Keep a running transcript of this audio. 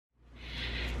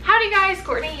guys,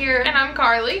 Courtney here. And I'm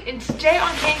Carly. And today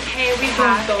on K&K we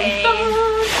have a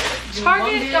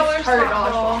Target dollar store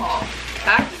haul.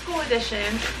 Back to school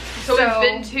edition. So we've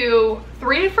been to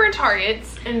 3 different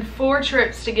Targets and 4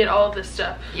 trips to get all of this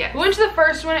stuff. Yes. We went to the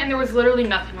first one and there was literally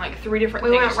nothing, like 3 different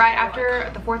things. We went right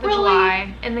after the 4th of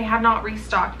July and they had not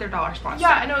restocked their dollar spot stuff.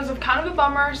 Yeah, and it was kind of a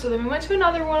bummer. So then we went to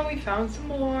another one, we found some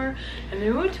more, and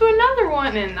then we went to another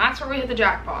one, and that's where we hit the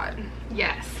jackpot.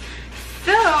 Yes.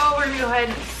 So we're gonna go ahead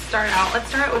and start out. Let's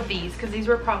start out with these because these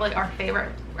were probably our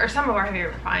favorite, or some of our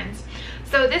favorite finds.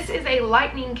 So this is a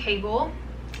lightning cable,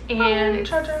 and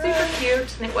it's super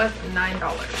cute, and it was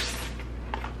 $9.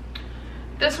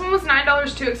 This one was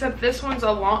 $9 too, except this one's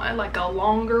a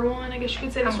longer one, I guess you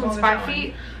could say. This one's 5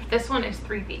 feet. This one is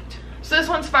 3 feet. So this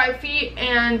one's 5 feet,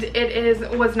 and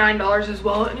it was $9 as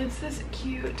well, and it's this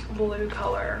cute blue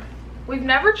color. We've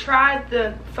never tried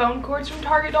the phone cords from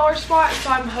Target Dollar Spot, so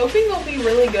I'm hoping they'll be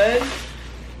really good.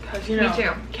 Because, you know, me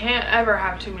too. Can't ever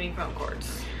have too many phone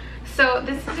cords. So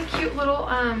this is a cute little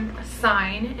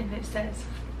sign, and it says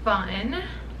fun.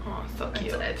 Oh, so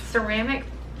cute. It's ceramic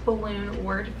balloon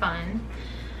word fun.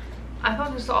 I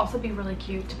thought this would also be really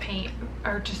cute to paint,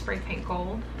 or to spray paint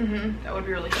gold. That would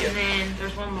be really cute. And then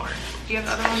there's one more. Do you have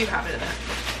the other one? You have it in there.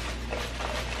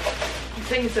 I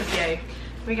think it says yay.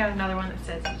 We got another one that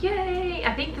says yay.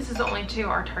 I think this is the only 2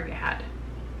 our Target had.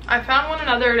 I found one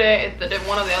another day at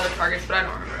one of the other Targets, but I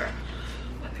don't remember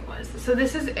what it was. So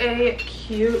this is a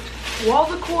cute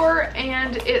wall decor,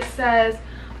 and it says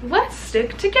let's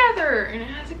stick together, and it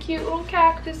has a cute little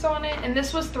cactus on it, and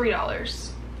this was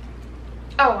 $3.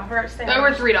 Oh, I forgot to say they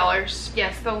were $3.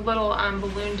 Yes, the little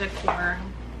balloon decor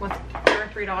was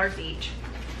 $3 each.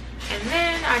 And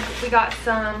then we got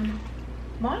some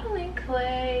modeling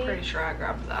clay. Pretty sure I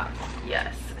grabbed that.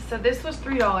 Yes. So this was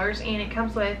 $3, and it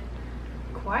comes with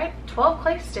 12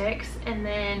 clay sticks, and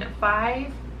then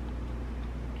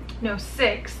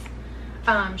 6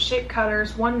 shape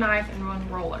cutters, 1 knife, and 1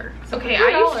 roller. So okay,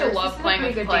 I used to love playing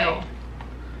with clay. Deal.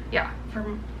 Yeah,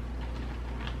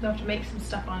 they'll have to make some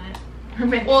stuff on it.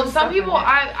 Well, some people, when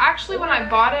I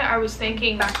bought it, I was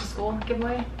thinking back to school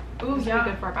giveaway. Ooh, this yeah. would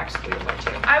be good for our back to school giveaway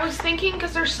too. I was thinking,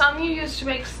 because there's some you use to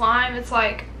make slime. It's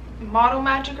like Model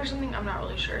Magic or something. I'm not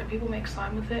really sure. And people make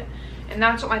slime with it. And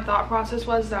that's what my thought process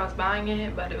was as I was buying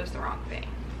it, but it was the wrong thing.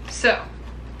 So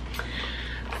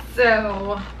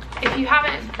if you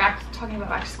haven't, talking about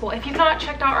back to school, if you've not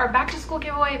checked out our back to school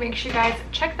giveaway, make sure you guys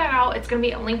check that out. It's going to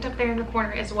be linked up there in the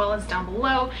corner as well as down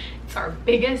below. It's our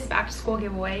biggest back to school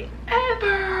giveaway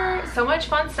ever. So much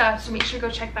fun stuff, so make sure to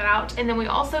go check that out. And then we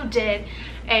also did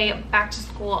a back to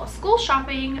school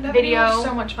shopping video. Was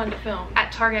so much fun to film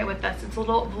at Target with us. It's a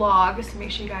little vlog, so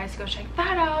make sure you guys go check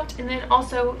that out. And then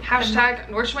also hashtag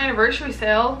Nordstrom anniversary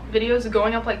sale videos are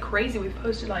going up like crazy. We've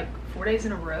posted like 4 days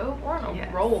in a row. We're on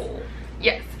a roll.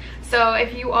 Yes. So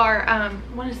if you are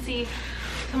want to see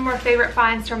some of our favorite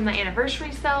finds from the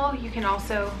anniversary sale, you can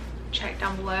also check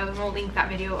down below, and we'll link that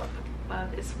video up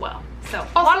above as well. So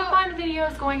a lot of fun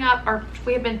videos going up, or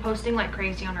we have been posting like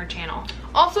crazy on our channel.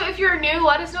 Also, if you're new,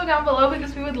 let us know down below,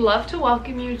 because we would love to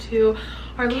welcome you to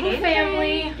our little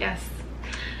family. Yes.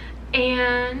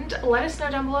 And let us know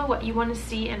down below what you want to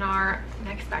see in our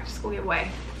next back to school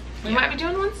giveaway. We might be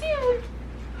doing one soon.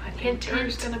 I think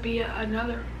there's gonna be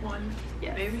another one.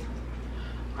 Yeah, maybe.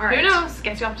 All right. Who knows?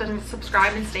 Guess you have to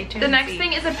subscribe and stay tuned. The next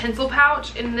thing is a pencil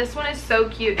pouch, and this one is so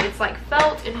cute. It's like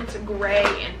felt, and it's gray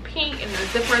and pink, and the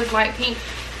zipper is light pink.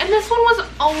 And this one was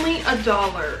only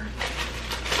 $1.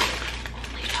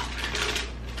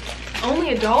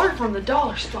 Only $1 from the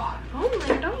dollar spot. Only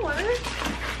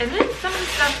 $1. And then some of the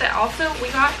stuff that also we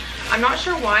got, I'm not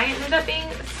sure why it ended up being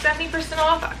 70%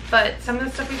 off, but some of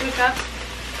the stuff we picked up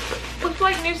looked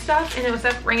like new stuff, and it was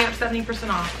bringing up 70%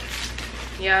 off.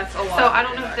 Yeah, it's a lot. So I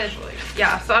don't know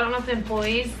if so I don't know if the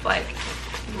employees like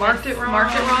marked it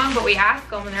wrong, but we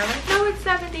asked them and they're like, no, it's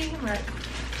 70. I'm like,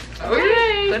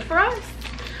 okay, good for us.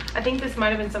 I think this might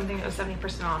have been something that was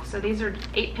 70% off. So these are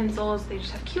 8 pencils. They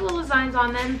just have cute little designs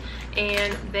on them,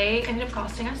 and they ended up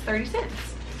costing us 30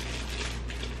 cents.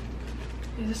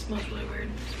 This smells really weird.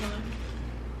 Smell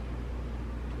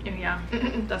it. Oh yeah,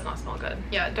 it does not smell good.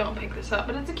 Yeah, don't pick this up,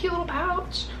 but it's a cute little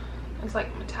pouch. It's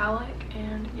like metallic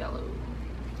and yellow.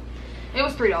 It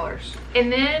was $3.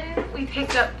 And then we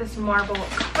picked up this marble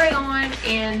crayon,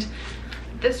 and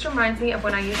this reminds me of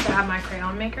when I used to have my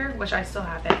crayon maker, which I still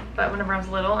have it, but whenever I was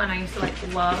little, and I used to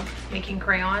like love making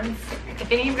crayons. If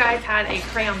any of you guys had a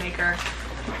crayon maker,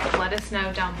 let us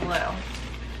know down below.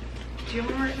 Do you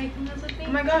remember making those with me?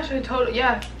 Oh my gosh, I totally,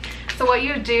 yeah. So what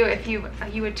you would do if you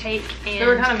would take and they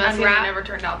were kind of messy unwrap, and they never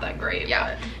turned out that great.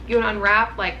 Yeah, but you would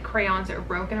unwrap like crayons that were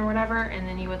broken or whatever, and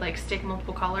then you would like stick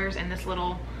multiple colors in this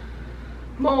little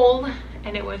mold,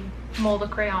 and it would mold a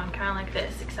crayon kind of like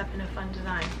this, except in a fun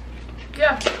design.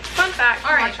 yeah. Fun fact.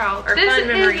 All right, child, or this fun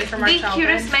memory is from our the childhood.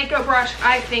 cutest makeup brush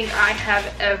I think I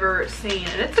have ever seen,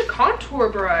 and it's a contour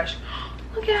brush.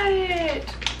 Look at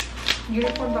it.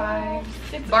 Unicorn vibes.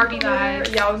 It's Barbie glitter.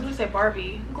 vibes. Yeah, I was gonna say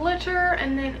Barbie. Glitter,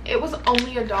 and then it was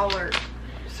only $1.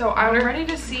 So I'm ready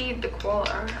to see the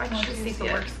quality. I Let's should see if see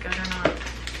it works good or not.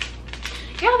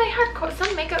 Yeah, they had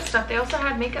some makeup stuff. They also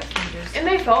had makeup sponges. And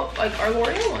they felt like our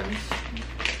L'Oreal ones.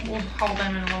 We'll haul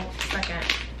them in a little second.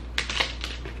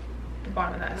 The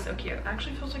bottom of that is so cute. It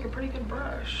actually feels like a pretty good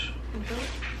brush. You feel it?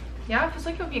 Yeah, it feels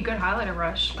like it would be a good highlighter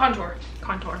brush. Contour.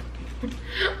 Contour.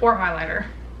 Or highlighter.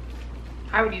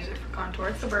 I would use it for contour.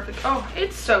 It's the perfect. Oh,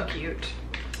 it's so cute.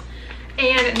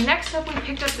 And next up, we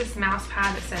picked up this mouse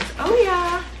pad that says, oh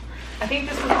yeah. I think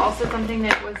this was also something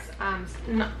that was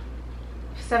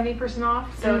 70%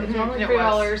 off. So it's normally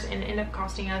 $3 and it ended up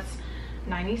costing us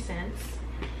 90 cents.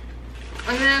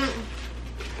 And then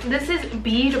this is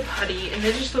Bead Putty, and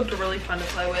they just looked really fun to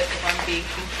play with, if I'm being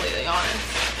completely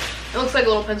honest. It looks like a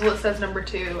little pencil that says number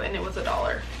 2, and it was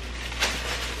 $1.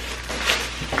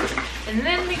 And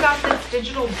then we got this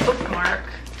digital bookmark.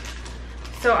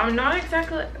 So I'm not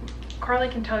exactly,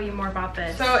 Karlee can tell you more about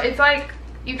this. So it's like,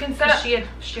 you can set up,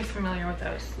 she's familiar with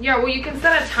those. yeah, well, you can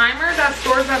set a timer that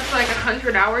stores up to like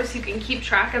 100 hours. You can keep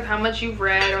track of how much you've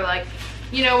read, or like,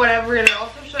 you know, whatever. And it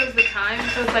also shows the time,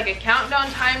 so it's like a countdown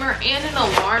timer and an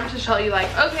alarm to tell you like,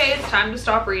 okay, it's time to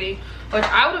stop reading. Which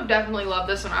I would have definitely loved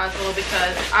this when I was little,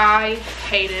 because I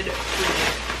hated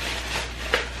reading.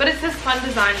 But it's this fun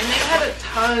design, and they had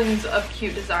tons of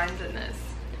cute designs in this.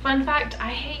 Fun fact,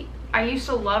 I used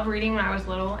to love reading when I was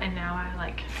little, and now I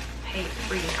like hate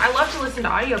reading. I love to listen to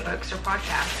audiobooks or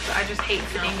podcasts, but I just hate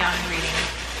sitting down and reading.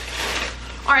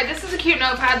 All right, this is a cute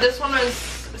notepad. This one was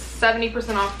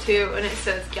 70% off too, and it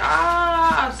says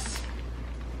yes,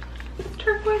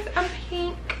 turquoise and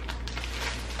pink.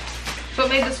 So it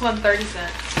made this one 30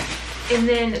 cents. And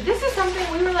then this is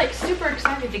something we were like super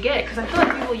excited to get, because I feel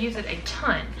like people use it a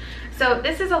ton. So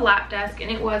this is a lap desk, and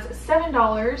it was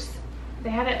 $7. They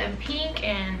had it in pink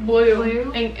and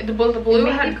blue. And the blue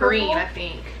had green, purple. I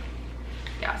think.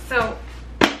 Yeah, so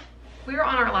we were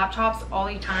on our laptops all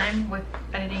the time with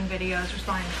editing videos,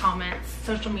 responding to comments,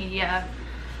 social media,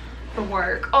 for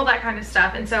work, all that kind of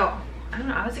stuff. And so I don't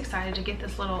know, I was excited to get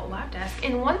this little lap desk.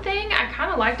 And one thing I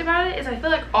kind of liked about it is I feel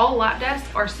like all lap desks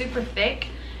are super thick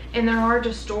and they're hard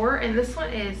to store, and this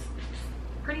one is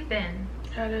pretty thin.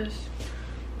 Yeah, it is.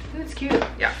 It's cute.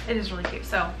 Yeah, it is really cute.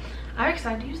 So I'm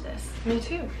excited to use this. Me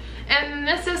too. And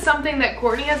this is something that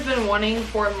Kortney has been wanting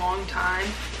for a long time,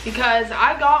 because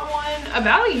I got one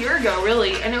about a year ago,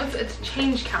 really, and it's a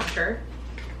change counter.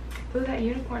 Ooh, that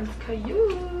unicorn's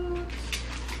cute.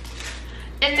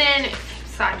 And then,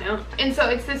 side note, and so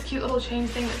it's this cute little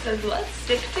change thing that says, let's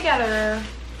stick together.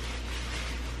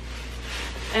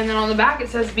 And then on the back it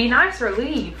says, be nice or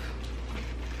leave.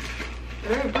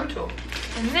 Very brutal.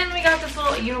 And then we got this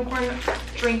little unicorn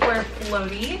drinkware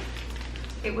floaty.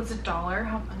 It was $1.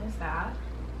 How fun is that?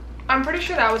 I'm pretty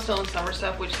sure that was still in summer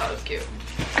stuff. We just thought it was cute.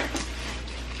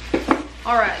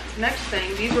 Alright, next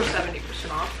thing. These were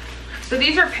 70% off. So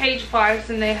these are page flags,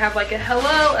 and they have like a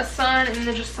hello, a sun, and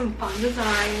then just some fun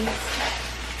designs.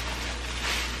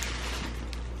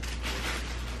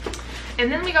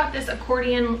 And then we got this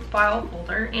accordion file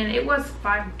folder, and it was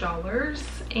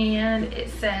 $5, and it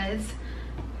says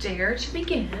dare to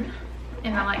begin.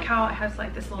 And I like how it has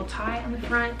like this little tie on the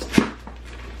front.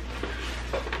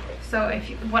 So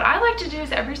what I like to do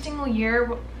is every single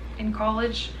year in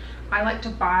college, I like to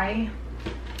buy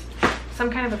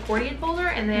some kind of accordion folder,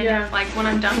 and then like when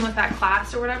I'm done with that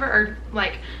class or whatever, or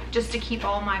like just to keep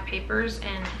all my papers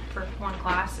in for one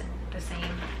class in the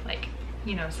same, like,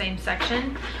 you know, same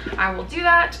section, I will do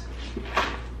that.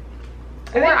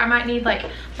 Or I might need, like,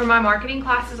 for my marketing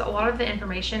classes, a lot of the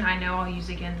information I know I'll use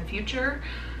again in the future,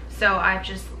 so I've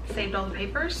just saved all the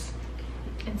papers.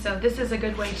 And so this is a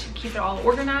good way to keep it all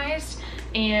organized,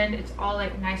 and it's all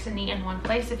like nice and neat in one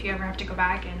place if you ever have to go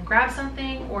back and grab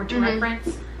something or to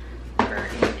reference or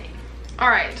anything. All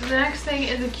right, so the next thing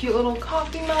is a cute little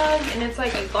coffee mug, and it's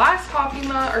like a glass coffee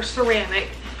mug or ceramic,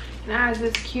 and it has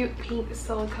this cute pink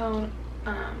silicone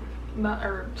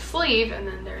sleeve, and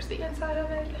then there's the inside of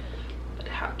it. But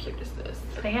how cute is this?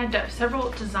 They had several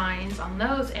designs on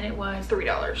those, and it was $3.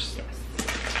 Yes.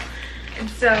 And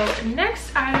so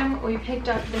next item, we picked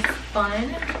up this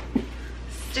fun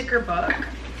sticker book.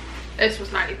 This was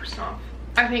 90% off.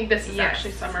 I think this is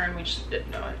actually summer, and we just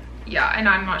didn't know it. Yeah, and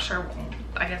I'm not sure,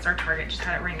 I guess our Target just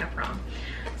had it ring up wrong.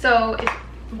 So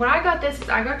when I got this,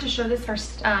 I got to show this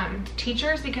to our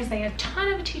teachers because they had a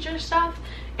ton of teacher stuff.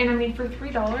 And I mean, for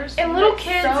 $3. And little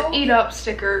kids eat up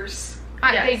stickers.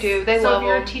 Yes. They do, they So love if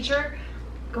you're them. a teacher,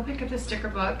 go pick up the sticker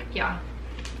book. Yeah,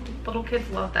 little kids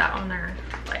love that on their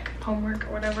like homework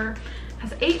or whatever.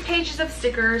 Has 8 pages of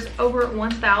stickers, over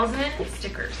 1,000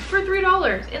 stickers for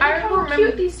 $3. And look how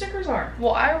cute these stickers are.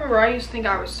 Well, I remember I used to think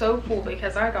I was so cool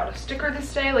because I got a sticker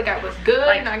this day, like I was good,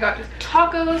 Like, and I got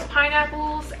tacos,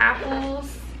 pineapples,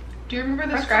 apples. Do you remember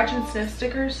the scratch and sniff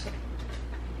stickers?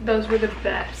 Those were the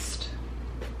best.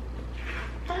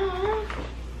 Aww.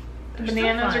 The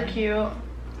bananas are cute.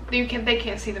 They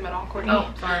can't see them at all, Courtney.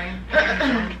 Oh, sorry.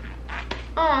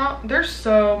 Aw, there's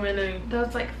so many.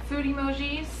 Those like food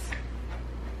emojis,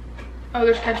 Oh,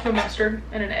 there's ketchup and mustard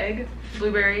and an egg.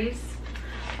 blueberries.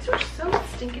 These are so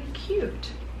stinking cute.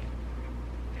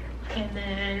 And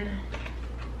then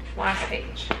last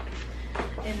page.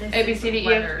 And this A, B, C, D, E, F.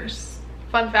 letters.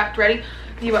 Fun fact, ready?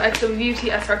 U, X, W, V,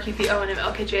 T, S, R, Q, P, O, N, M,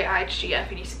 L, K, J, I, H, G, F,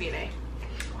 E, D, C, B, and A.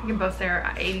 You can both say our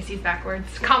ABCs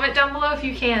backwards. Comment down below if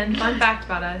you can. Fun fact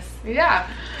about us. Yeah.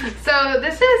 So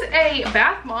this is a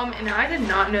bath bomb, and I did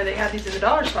not know they had these in the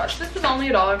dollar spots. This was only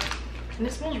 $1, and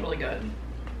it smells really good.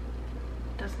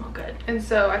 It does smell good. And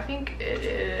so I think it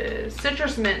is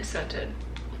citrus mint scented.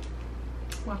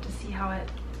 We'll have to see how it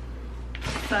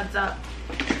suds up.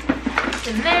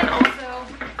 And then also,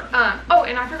 oh,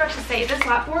 and I forgot to say, this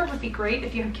lap board would be great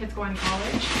if you have kids going to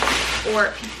college,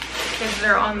 or kids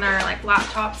that are on their like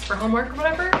laptops for homework or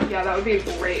whatever. Yeah, that would be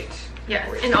great. Yes,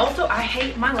 and also I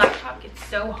hate, my laptop gets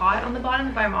so hot on the bottom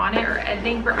if I'm on it or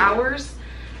editing for hours.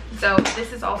 So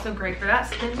this is also great for that,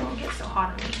 so things won't get so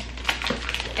hot on me.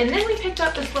 And then we picked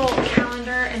up this little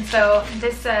calendar, and so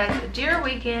this says, "Dear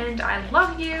Weekend, I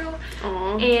love you."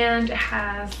 Aww. And it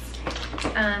has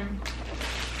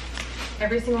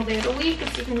every single day of the week,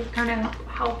 so you can kind of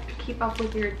help keep up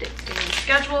with your daily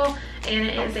schedule. And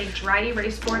it is a dry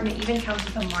erase board, and it even comes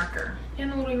with a marker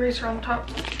And a little eraser on the top.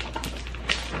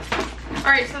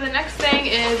 Alright, so the next thing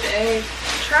is a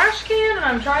trash can, and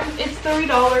I'm trying, it's $3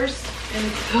 and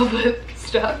it's filled with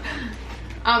stuff.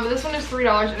 This one is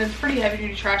 $3 and it's a pretty heavy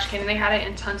duty trash can, and they had it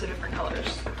in tons of different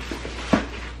colors.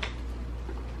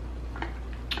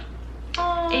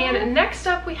 And next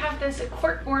up we have this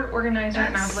corkboard organizer,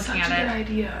 and I was looking at it. That's such a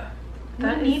good idea.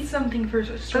 That That needs something for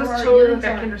Those store totally earrings look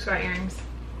like on. Kinder Scott earrings.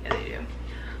 Yeah, they do.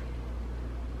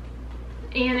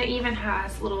 And it even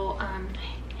has little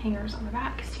hangers on the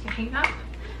back so you can hang it up.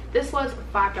 This was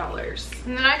 $5.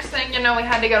 And the next thing, you know, we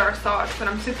had to get our socks, and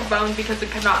I'm super bummed because we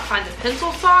could not find the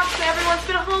pencil socks that everyone's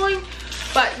been hauling.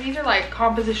 But these are like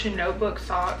composition notebook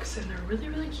socks, and they're really,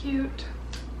 really cute.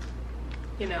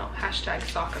 You know, hashtag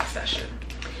sock obsession.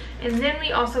 And then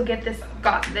we also got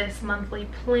this monthly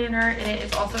planner, and it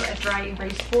is also a dry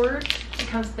erase board. It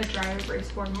comes with a dry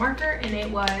erase board marker, and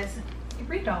it was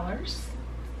 $3.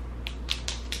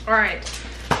 All right,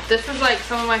 this is like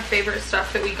some of my favorite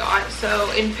stuff that we got.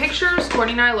 So in pictures,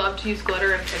 Courtney and I love to use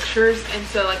glitter in pictures, and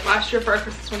so like last year for our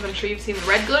Christmas ones, I'm sure you've seen the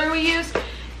red glitter we used,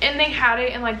 and they had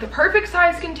it in like the perfect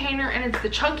size container, and it's the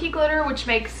chunky glitter, which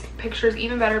makes pictures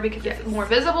even better because it's more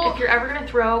visible. If you're ever gonna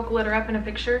throw glitter up in a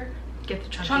picture, get the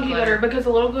chunky glitter, because the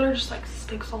little glitter just like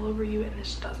sticks all over you, and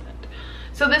this doesn't.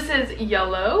 So this is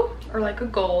yellow, or like a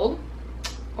gold,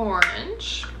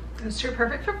 orange, It's super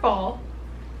perfect for fall.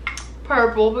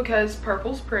 purple because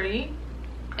purple's pretty,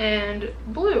 and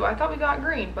blue. I thought we got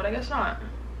green, but I guess not.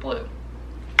 Blue.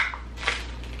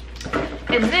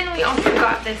 And then we also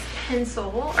got this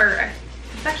pencil, or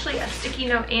it's actually a sticky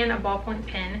note and a ballpoint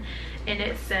pen, and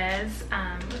it says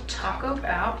Taco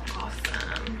Bout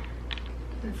Awesome.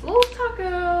 This little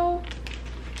taco.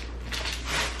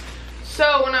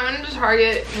 So when I went into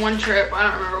Target one trip, I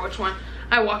don't remember which one,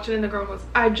 I walked in and the girl goes,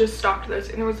 "I just stocked those,"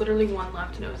 and there was literally one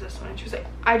left, and it was this one, and she was like,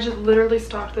 "I just literally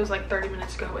stocked those like 30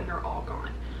 minutes ago and they're all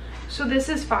gone." So this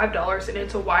is $5, and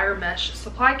it's a wire mesh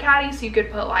supply caddy, so you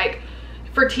could put like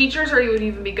for teachers, or it would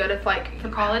even be good if like For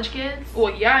college kids?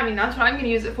 well, yeah, I mean that's what I'm gonna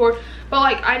use it for. But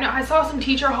like I saw some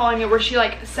teacher hauling it where she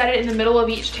like set it in the middle of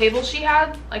each table she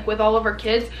had, like with all of her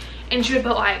kids, and she would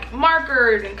put like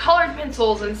markers and colored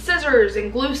pencils and scissors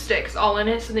and glue sticks all in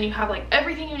it, so then you have like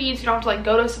everything you need, so you don't have to like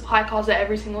go to a supply closet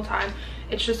every single time.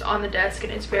 It's just on the desk,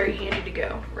 and it's very handy to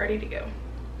go, ready to go.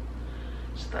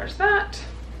 So there's that.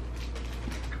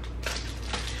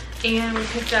 And we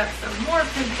picked up some more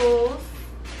pencils.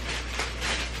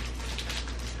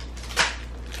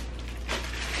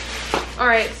 All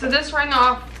right, so this rang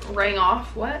off Rang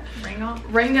off, what? Ring off?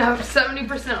 Rang up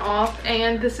 70% off,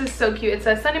 and this is so cute. It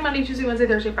says Sunday, Monday, Tuesday, Wednesday,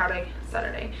 Thursday, Friday,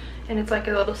 Saturday. And it's like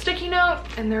a little sticky note,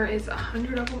 and there is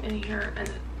 100 of them in here, and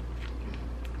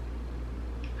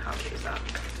how cute is that?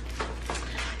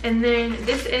 And then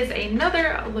this is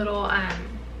another little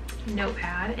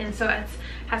notepad, and so it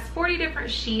has 40 different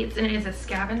sheets, and it is a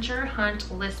scavenger hunt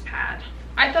list pad.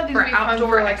 I thought these would be fun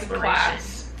for like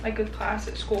a class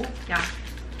at school. Yeah.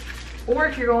 Or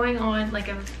if you're going on like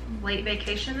a late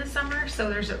vacation this summer, so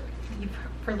there's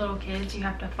for little kids, you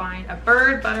have to find a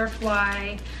bird,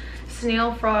 butterfly,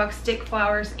 snail, frog, stick,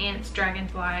 flowers, ants,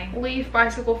 dragonfly, leaf,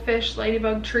 bicycle, fish,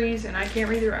 ladybug, trees, and I can't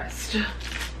read the rest.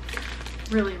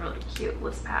 Really, really cute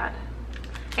list pad.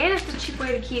 And it's a cheap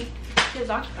way to keep kids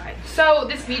occupied. So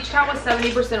this beach towel was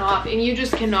 70% off, and you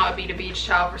just cannot beat a beach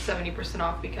towel for 70%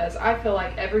 off because I feel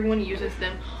like everyone uses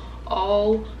them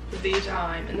all the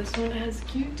time. And this one has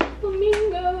cute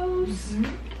flamingos.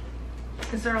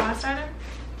 Is there a last item?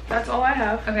 That's all I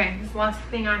have. Okay, this is the last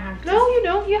thing I have. No, you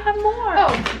don't. You have more.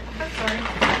 Oh, I'm sorry.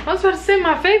 I was about to say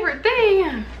my favorite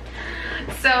thing.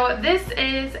 So this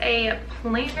is a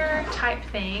planner type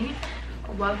thing.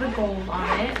 I love the gold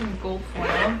on it and gold foil.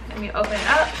 Let me open it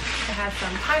up. It has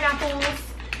some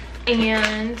pineapples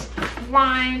and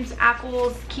limes,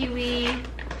 apples, kiwi,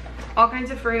 all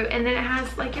kinds of fruit, and then it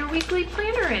has like your weekly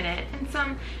planner in it, and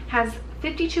some has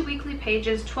 52 weekly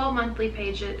pages, 12 monthly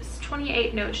pages,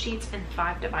 28 note sheets, and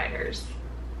 5 dividers.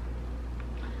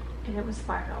 And it was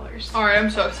 $5. All right, I'm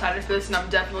so excited for this, and I'm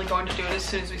definitely going to do it as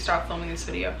soon as we stop filming this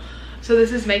video. So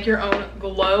this is make your own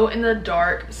glow in the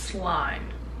dark slime.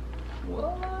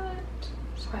 What?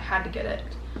 So I had to get it.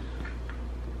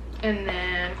 And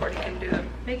then Kortney can do the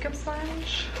makeup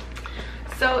sponge.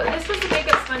 So this was the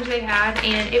makeup sponge they had,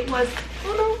 and it was,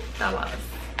 oh no, that was.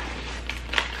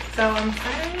 So I'm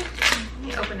excited. Let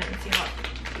me open it and see how it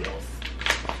feels.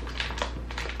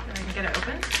 If I can get it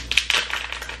open.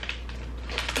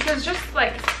 Because just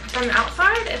like from the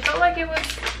outside, it felt like it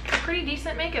was a pretty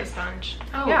decent makeup sponge.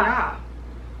 Oh yeah.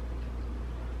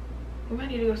 We might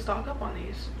need to go stock up on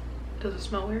these. Does it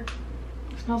smell weird?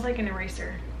 It smells like an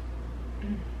eraser.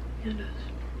 Yeah, it does.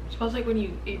 It smells like when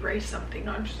you erase something,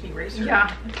 not just an eraser.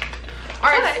 Yeah. All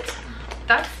right. But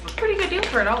that's a pretty good deal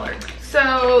for $1.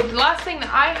 So the last thing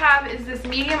that I have is this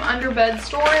medium underbed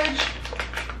storage.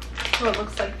 So it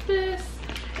looks like this.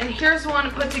 And here's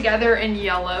one put together in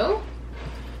yellow.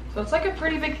 So it's like a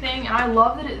pretty big thing, and I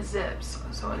love that it zips.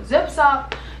 So it zips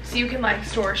up, so you can like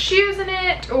store shoes in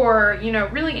it, or you know,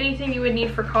 really anything you would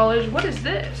need for college. What is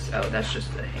this? Oh, that's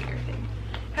just the hanger thing.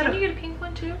 Can you get a pink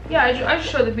one too? Yeah, I just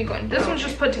showed the pink one. This one's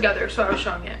just put together, so I was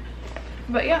showing it.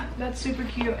 But yeah, that's super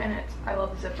cute, and I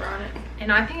love the zipper on it. And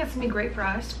I think it's gonna be great for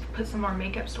us to put some more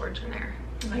makeup storage in there,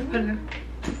 like put in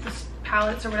the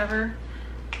palettes or whatever.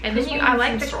 And then I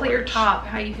like the clear top,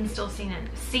 how you can still see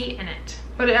in it.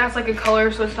 But it has like a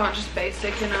color, so it's not just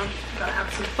basic, you know. Gotta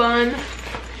have some fun.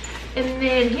 And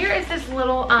then here is this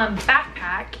little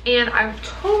backpack, and I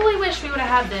totally wish we would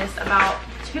have had this about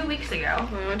 2 weeks ago.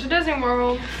 We went to Disney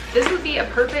World. This would be a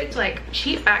perfect like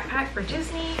cheap backpack for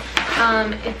Disney.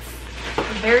 It's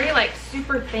very like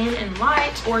super thin and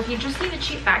light, or if you just need a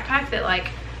cheap backpack that like,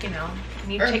 you know, you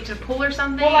need to take to the pool or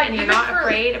something, well, like, and you're not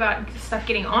afraid about stuff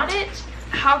getting on it.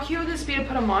 How cute would this be to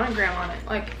put a monogram on it,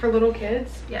 like for little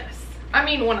kids? Yes. I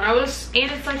mean, when I was...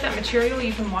 And it's like that material,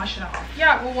 you can wash it off.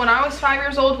 Yeah, well, when I was 5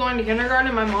 years old going to kindergarten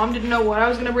and my mom didn't know what I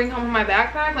was going to bring home in my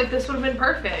backpack, like this would have been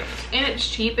perfect. And it's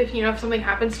cheap if, you know, if something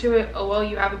happens to it, oh well,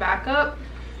 you have a backup.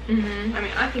 I mean,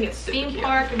 I think it's super cute. Theme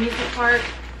park, amusement park.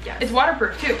 Yes. It's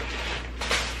waterproof too.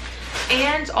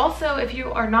 And also, if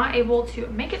you are not able to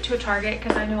make it to a Target,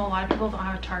 because I know a lot of people don't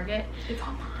have a Target, it's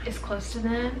online. As close to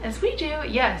them as we do.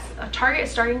 Yes, a Target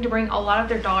is starting to bring a lot of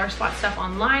their dollar spot stuff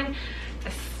online.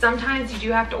 Sometimes you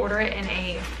do have to order it in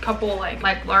a couple like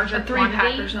larger a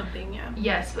 3-pack or something. Yeah.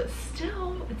 Yes, but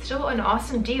still, it's still an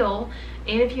awesome deal.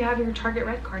 And if you have your Target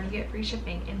Red Card, you get free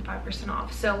shipping and 5%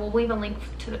 off. So we'll leave a link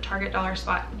to the Target dollar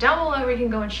spot down below where you can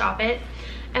go and shop it.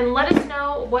 And let us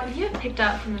know what you have picked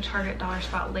up from the Target dollar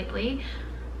spot lately,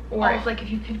 or if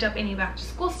you picked up any back to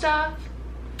school stuff.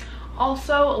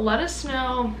 Also, let us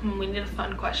know. We need a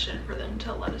fun question for them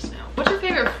to let us know. What's your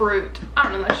favorite fruit? I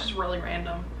don't know. That's just really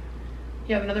random.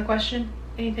 You have another question?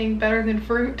 Anything better than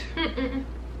fruit?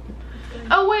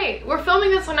 Oh wait, we're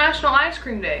filming this on National Ice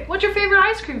Cream Day. What's your favorite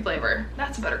ice cream flavor?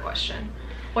 That's a better question.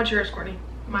 What's yours, Kortney?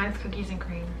 Mine's cookies and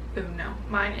cream. Ooh, no.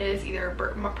 Mine is either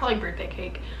probably birthday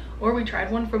cake, or we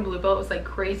tried one from Bluebell. It was like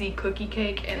crazy cookie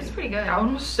cake, and it's pretty good. That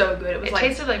one was so good. It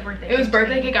tasted like birthday cake. It was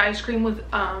birthday cake ice cream with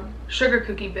sugar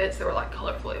cookie bits that were like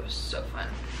colorful. It was so fun.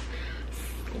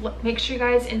 make sure you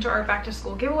guys enter our back to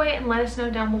school giveaway and let us know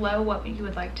down below what you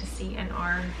would like to see in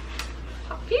our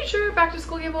future back to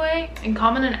school giveaway. And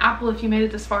comment an apple if you made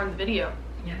it this far in the video.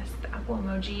 Yes, the apple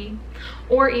emoji,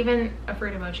 or even a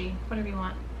fruit emoji, whatever you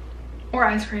want. Or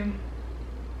ice cream.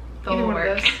 Either one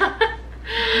work.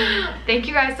 Thank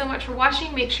you guys so much for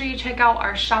watching. Make sure you check out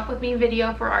our shop with me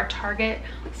video for our Target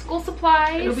school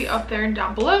supplies. It'll be up there and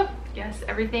down below. Yes,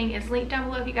 everything is linked down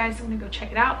below if you guys want to go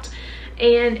check it out.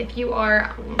 And if you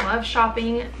love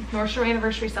shopping, Nordstrom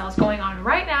anniversary sale is going on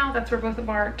right now. That's where both of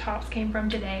our tops came from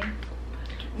today.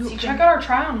 So check out our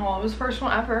try on haul. It was the first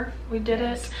one ever. We did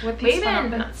it with these We've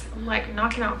been outfits. like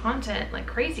knocking out content like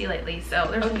crazy lately, so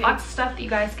there's lots of stuff that you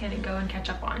guys can go and catch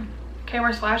up on.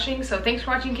 Camera's flashing, so thanks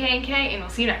for watching K&K, and we'll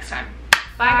see you next time.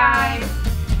 Bye guys.